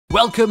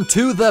Welcome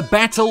to the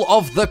Battle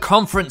of the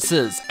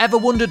Conferences. Ever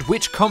wondered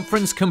which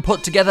conference can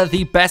put together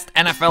the best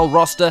NFL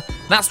roster?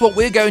 That's what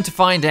we're going to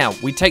find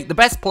out. We take the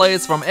best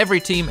players from every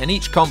team in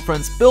each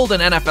conference, build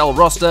an NFL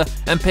roster,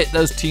 and pit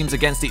those teams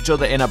against each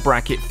other in a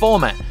bracket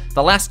format.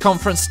 The last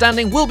conference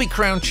standing will be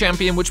crowned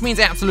champion, which means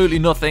absolutely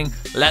nothing.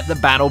 Let the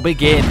battle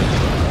begin.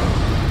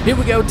 Here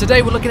we go.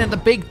 Today we're looking at the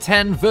Big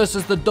Ten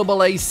versus the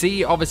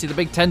AAC. Obviously the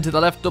Big Ten to the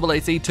left,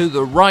 AAC to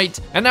the right.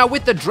 And now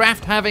with the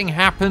draft having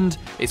happened,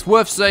 it's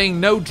worth saying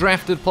no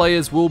drafted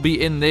players will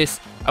be in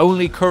this.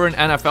 Only current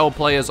NFL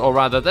players, or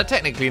rather they're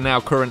technically now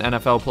current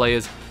NFL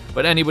players,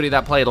 but anybody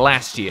that played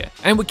last year.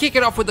 And we kick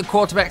it off with the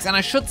quarterbacks, and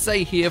I should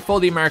say here for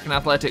the American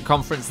Athletic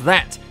Conference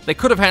that they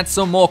could have had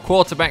some more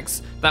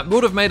quarterbacks that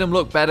would have made them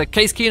look better.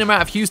 Case Keenum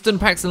out of Houston,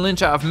 Paxton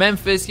Lynch out of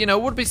Memphis,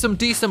 would be some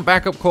decent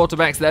backup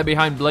quarterbacks there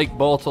behind Blake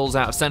Bortles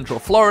out of Central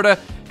Florida.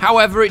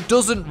 However, it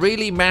doesn't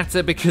really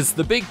matter because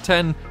the Big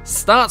Ten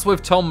starts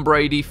with Tom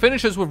Brady,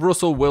 finishes with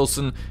Russell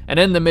Wilson, and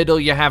in the middle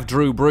you have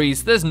Drew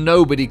Brees. There's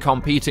nobody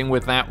competing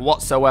with that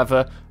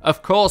whatsoever.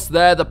 Of course,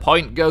 there the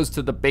point goes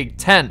to the Big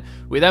Ten.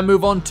 We then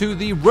move on to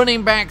the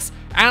running backs,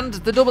 and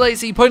the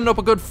AAC putting up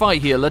a good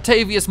fight here.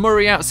 Latavius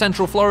Murray out of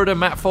Central Florida,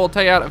 Matt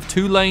Forte out of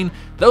Tulane.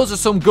 Those are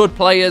some good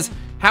players.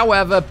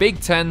 However,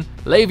 Big Ten,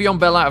 Le'Veon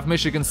Bell out of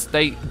Michigan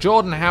State,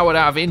 Jordan Howard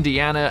out of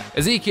Indiana,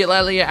 Ezekiel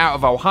Elliott out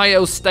of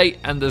Ohio State,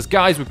 and there's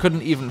guys we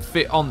couldn't even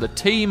fit on the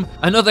team.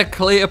 Another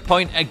clear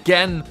point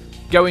again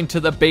going to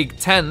the Big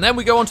Ten. Then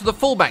we go on to the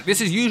fullback.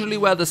 This is usually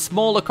where the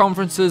smaller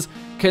conferences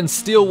can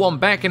steal one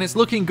back, and it's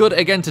looking good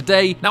again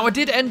today. Now, I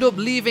did end up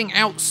leaving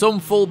out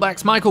some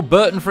fullbacks. Michael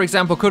Burton, for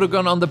example, could have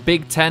gone on the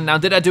Big Ten. Now,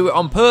 did I do it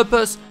on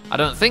purpose? I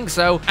don't think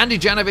so. Andy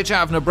Janovich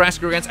out of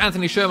Nebraska against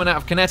Anthony Sherman out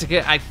of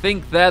Connecticut. I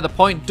think there the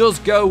point does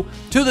go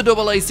to the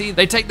AAC.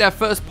 They take their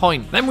first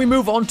point. Then we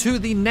move on to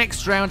the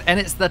next round, and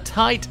it's the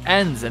tight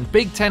ends. And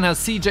Big Ten has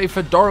CJ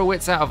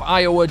Fedorowicz out of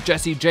Iowa,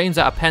 Jesse James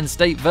out of Penn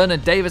State,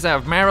 Vernon Davis out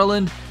of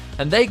Maryland.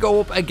 And they go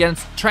up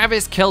against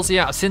Travis Kelce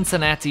out of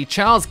Cincinnati,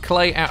 Charles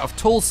Clay out of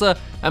Tulsa,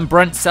 and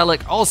Brent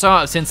Selleck also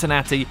out of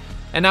Cincinnati.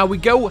 And now we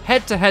go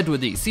head-to-head with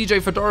these.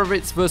 CJ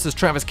Fedorowicz versus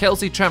Travis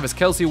Kelce. Travis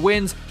Kelce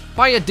wins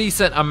by a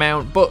decent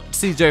amount, but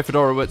CJ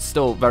Fedorowicz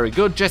still very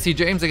good. Jesse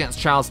James against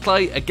Charles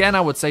Clay. Again,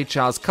 I would say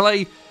Charles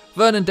Clay.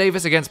 Vernon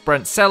Davis against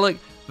Brent Selleck.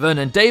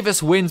 Vernon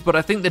Davis wins, but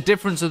I think the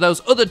difference of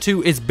those other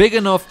two is big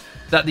enough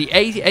that the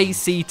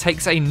AAC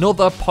takes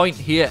another point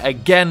here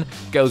again,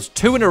 goes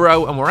 2 in a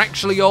row, and we're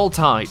actually all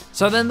tied.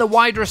 So then the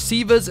wide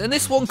receivers, and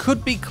this one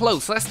could be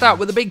close. Let's start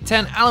with the Big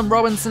Ten. Allen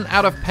Robinson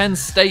out of Penn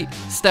State,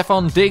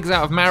 Stephon Diggs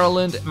out of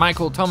Maryland,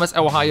 Michael Thomas,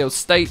 Ohio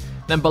State.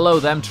 Then below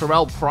them,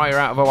 Terrell Pryor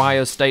out of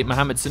Ohio State,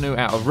 Mohamed Sanu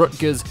out of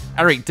Rutgers,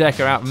 Eric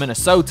Decker out of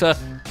Minnesota.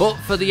 But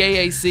for the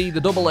AAC, the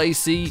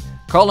AAC,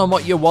 call them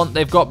what you want.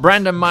 They've got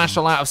Brandon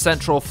Marshall out of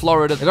Central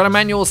Florida. They've got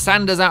Emmanuel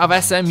Sanders out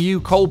of SMU,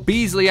 Cole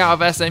Beasley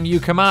out of SMU,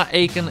 Kamar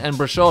Aiken and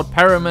Brashad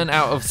Perriman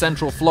out of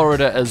Central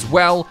Florida as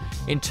well.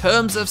 In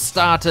terms of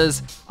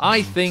starters,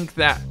 I think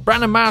that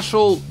Brandon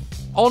Marshall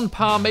on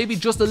par, maybe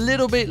just a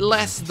little bit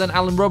less than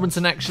Allen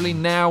Robinson actually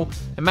now.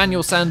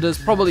 Emmanuel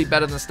Sanders probably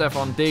better than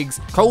Stephon Diggs.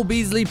 Cole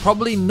Beasley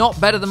probably not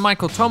better than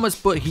Michael Thomas,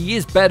 but he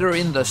is better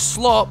in the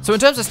slot. So in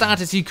terms of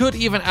starters, you could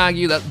even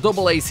argue that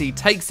AAC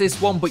takes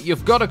this one, but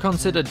you've got to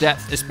consider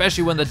depth,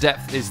 especially when the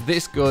depth is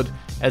this good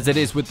as it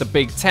is with the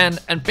Big Ten,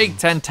 and Big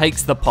Ten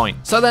takes the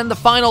point. So then the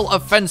final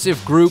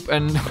offensive group,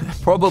 and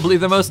probably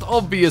the most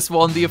obvious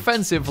one, the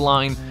offensive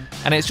line,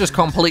 and it's just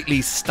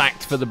completely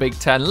stacked for the Big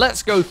Ten.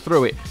 Let's go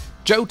through it.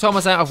 Joe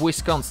Thomas out of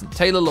Wisconsin,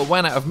 Taylor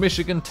Lewan out of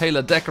Michigan,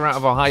 Taylor Decker out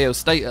of Ohio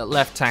State at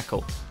left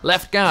tackle.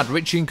 Left guard,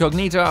 Richie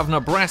Incognito out of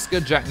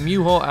Nebraska, Jack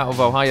Muhort out of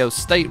Ohio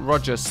State,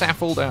 Roger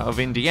Saffold out of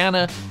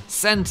Indiana.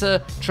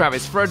 Center,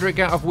 Travis Frederick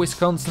out of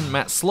Wisconsin,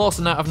 Matt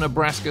Slauson out of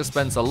Nebraska,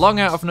 Spencer Long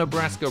out of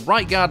Nebraska.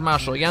 Right guard,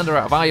 Marshall Yanda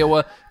out of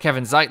Iowa,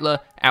 Kevin Zeitler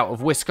out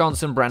of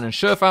Wisconsin, Brandon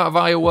Scherf out of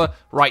Iowa.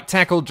 Right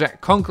tackle, Jack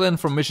Conklin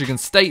from Michigan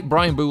State,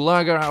 Brian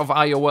Bulaga out of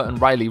Iowa,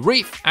 and Riley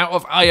Reif out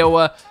of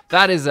Iowa.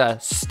 That is a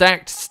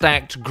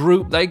stacked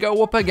group. They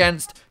go up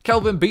against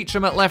Kelvin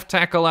Beachum at left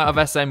tackle out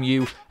of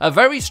SMU. A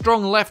very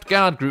strong left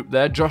guard group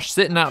there. Josh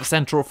Sitton out of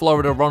Central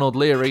Florida, Ronald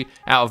Leary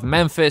out of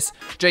Memphis,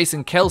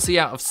 Jason Kelsey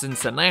out of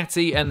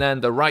Cincinnati, and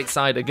then the right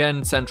side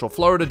again, Central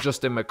Florida,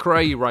 Justin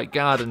McCray, right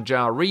guard, and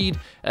Jar Reed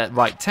at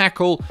right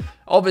tackle.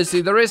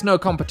 Obviously, there is no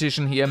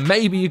competition here.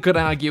 Maybe you could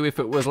argue if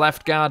it was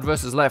left guard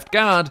versus left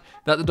guard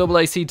that the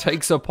AAC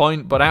takes a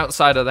point, but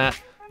outside of that,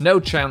 no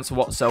chance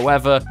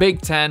whatsoever. Big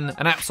Ten,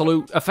 an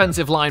absolute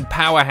offensive line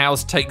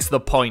powerhouse, takes the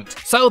point.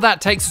 So that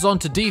takes us on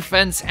to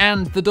defense,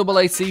 and the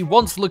AAC,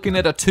 once looking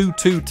at a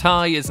 2-2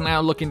 tie, is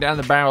now looking down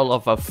the barrel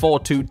of a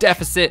 4-2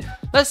 deficit.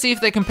 Let's see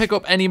if they can pick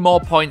up any more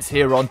points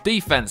here on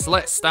defense.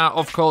 Let's start,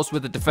 of course,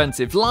 with the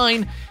defensive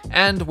line,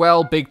 and,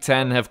 well, Big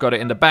Ten have got it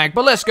in the bag,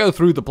 but let's go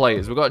through the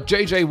players. We've got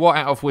J.J. Watt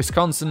out of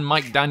Wisconsin,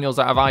 Mike Daniels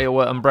out of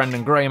Iowa, and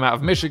Brandon Graham out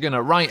of Michigan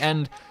at right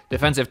end.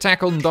 Defensive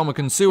tackle,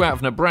 Ndamukong Suh out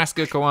of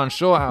Nebraska, Kawan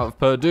Shaw out of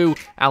Purdue,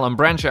 Alan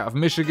Branch out of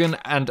Michigan,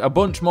 and a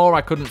bunch more I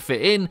couldn't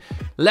fit in.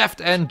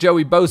 Left end,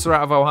 Joey Bosa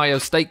out of Ohio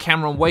State,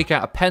 Cameron Wake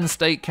out of Penn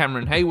State,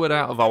 Cameron Hayward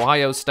out of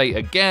Ohio State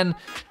again,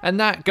 and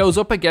that goes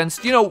up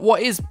against, you know,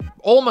 what is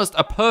almost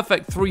a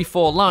perfect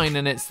 3-4 line,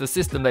 and it's the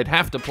system they'd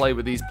have to play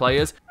with these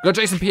players. Got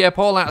Jason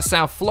Pierre-Paul out of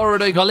South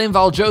Florida, got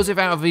Linval Joseph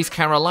out of East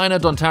Carolina,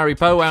 Dontari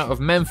Poe out of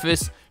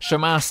Memphis,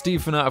 Shamar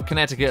Stephen out of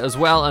Connecticut as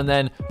well, and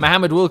then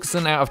Muhammad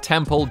Wilkerson out of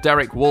Temple,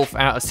 Derek Wolfe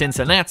out of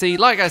Cincinnati.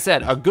 Like I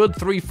said, a good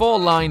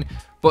 3-4 line,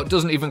 but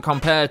doesn't even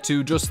compare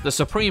to just the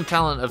supreme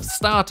talent of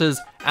starters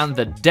and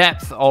the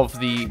depth of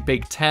the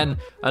Big Ten.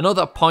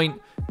 Another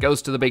point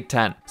goes to the Big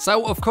Ten.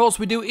 So, of course,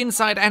 we do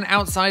inside and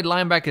outside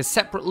linebackers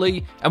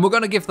separately, and we're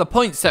going to give the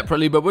points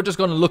separately, but we're just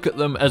going to look at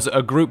them as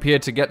a group here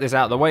to get this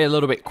out of the way a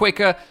little bit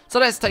quicker. So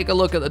let's take a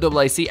look at the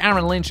AAC.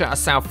 Aaron Lynch out of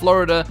South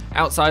Florida,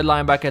 outside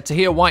linebacker.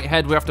 Tahir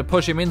Whitehead, we have to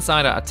push him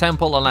inside out of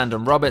Temple, and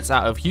Landon Roberts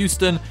out of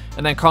Houston,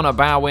 and then Connor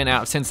Bowen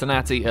out of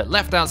Cincinnati at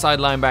left outside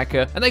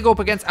linebacker. And they go up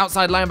against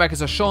outside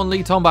linebackers of Sean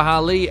Lee,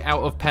 Tomba Lee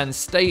out of Penn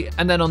State,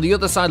 and then on the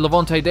other side,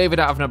 Levante David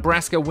out of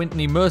Nebraska,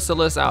 Whitney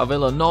Merciless out of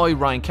Illinois,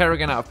 Ryan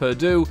Kerrigan out of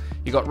Purdue.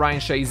 You got Ryan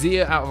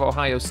Shazier out of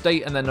Ohio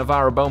State, and then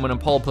Navarro Bowman and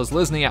Paul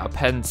Posluszny out of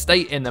Penn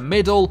State in the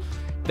middle.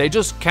 They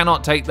just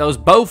cannot take those.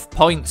 Both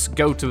points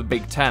go to the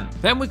Big Ten.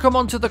 Then we come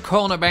on to the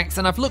cornerbacks,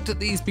 and I've looked at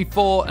these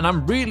before, and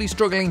I'm really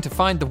struggling to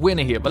find the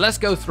winner here, but let's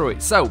go through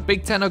it. So,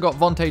 Big Ten have got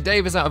Vontae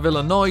Davis out of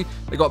Illinois,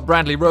 they got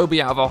Bradley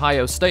Roby out of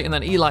Ohio State, and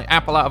then Eli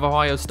Apple out of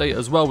Ohio State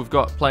as well. We've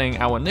got playing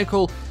our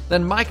nickel.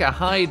 Then Micah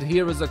Hyde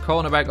here as a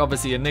cornerback,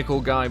 obviously a nickel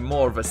guy,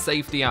 more of a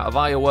safety out of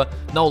Iowa.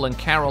 Nolan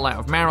Carroll out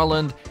of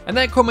Maryland. And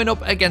then coming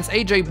up against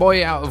AJ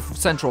Boye out of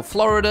Central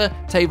Florida,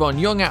 Tavon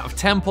Young out of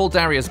Temple,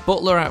 Darius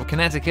Butler out of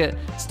Connecticut,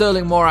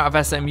 Sterling Moore out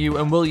of SMU,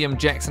 and William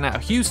Jackson out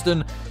of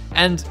Houston.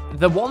 And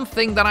the one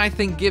thing that I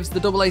think gives the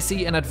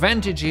AAC an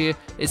advantage here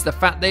is the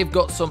fact they've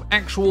got some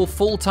actual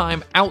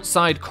full-time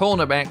outside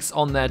cornerbacks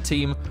on their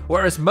team,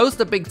 whereas most of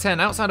the Big Ten,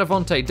 outside of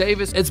Vontae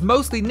Davis, it's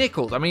mostly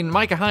nickels. I mean,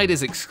 Micah Hyde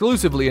is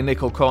exclusively a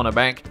nickel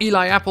cornerback.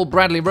 Eli Apple,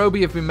 Bradley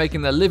Roby have been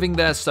making their living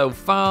there so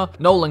far.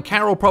 Nolan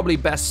Carroll probably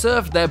best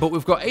served there, but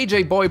we've got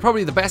AJ Boye,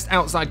 probably the best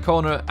outside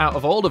corner out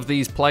of all of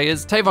these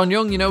players. Tavon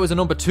Young, you know, is a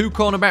number 2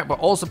 cornerback, but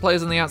also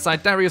plays on the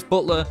outside. Darius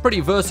Butler,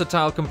 pretty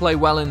versatile, can play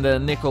well in the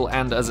nickel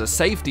and as a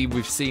safety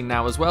we've seen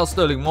now as well.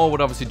 Sterling Moore would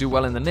obviously do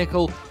well in the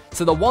nickel.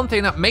 So the one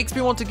thing that makes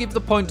me want to give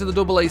the point to the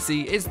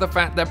AAC is the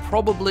fact they're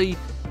probably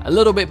a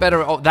little bit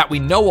better that we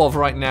know of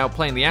right now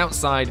playing the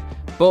outside.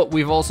 But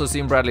we've also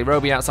seen Bradley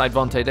Roby outside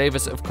Vontae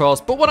Davis, of course.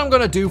 But what I'm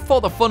going to do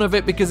for the fun of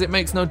it, because it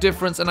makes no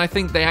difference, and I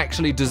think they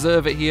actually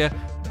deserve it here,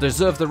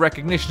 deserve the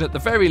recognition at the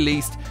very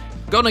least,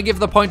 gonna give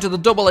the point to the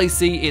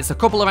AAC. It's a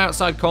couple of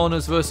outside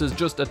corners versus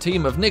just a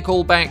team of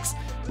nickel backs.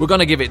 We're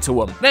gonna give it to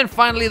them. Then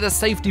finally the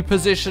safety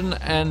position,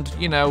 and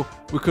you know,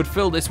 we could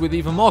fill this with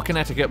even more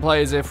Connecticut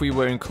players if we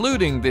were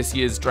including this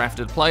year's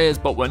drafted players,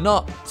 but we're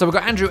not. So we've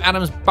got Andrew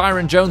Adams,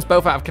 Byron Jones,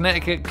 both out of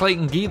Connecticut,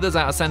 Clayton Geethers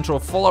out of Central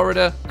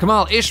Florida,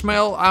 Kamal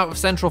Ishmael out of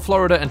Central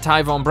Florida, and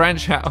Tyvon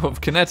Branch out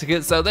of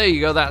Connecticut. So there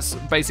you go, that's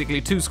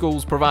basically 2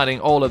 schools providing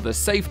all of the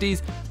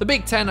safeties. The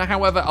Big Ten are,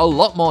 however, a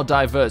lot more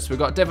diverse. We've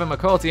got Devin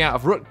McCourty out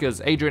of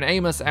Rutgers, Adrian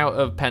Amos out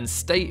of Penn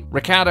State,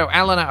 Ricardo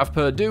Allen out of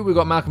Purdue, we've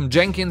got Malcolm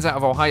Jenkins out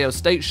of Ohio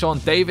State, Sean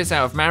Davis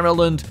out of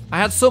Maryland. I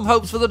had some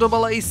hopes for the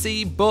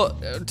AAC, but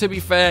to be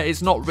fair,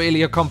 it's not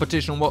really a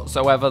competition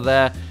whatsoever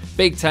there.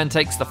 Big Ten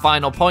takes the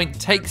final point,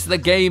 takes the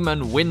game,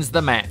 and wins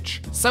the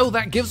match. So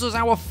that gives us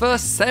our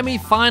first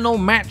semi-final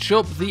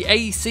matchup, the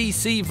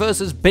ACC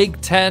versus Big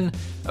Ten.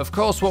 Of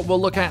course, what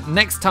we'll look at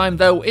next time,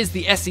 though, is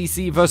the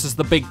SEC versus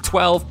the Big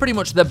 12. Pretty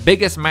much the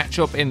biggest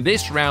matchup in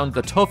this round,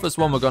 the toughest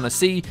one we're going to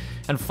see.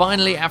 And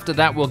finally, after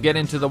that, we'll get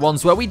into the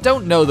ones where we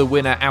don't know the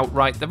winner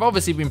outright. They've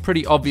obviously been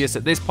pretty obvious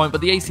at this point, but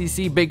the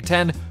ACC Big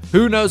 10,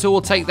 who knows who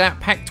will take that?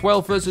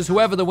 Pac-12 versus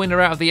whoever the winner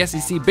out of the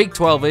SEC Big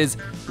 12 is,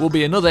 will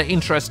be another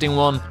interesting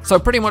one. So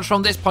pretty much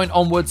from this point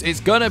onwards,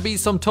 it's going to be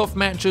some tough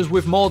matches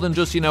with more than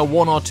just, you know,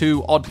 1 or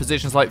 2 odd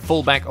positions like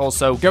fullback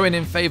also going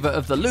in favor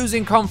of the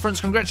losing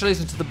conference.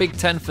 Congratulations to the Big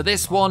 10 for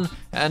this one,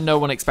 and no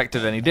one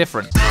expected any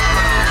different.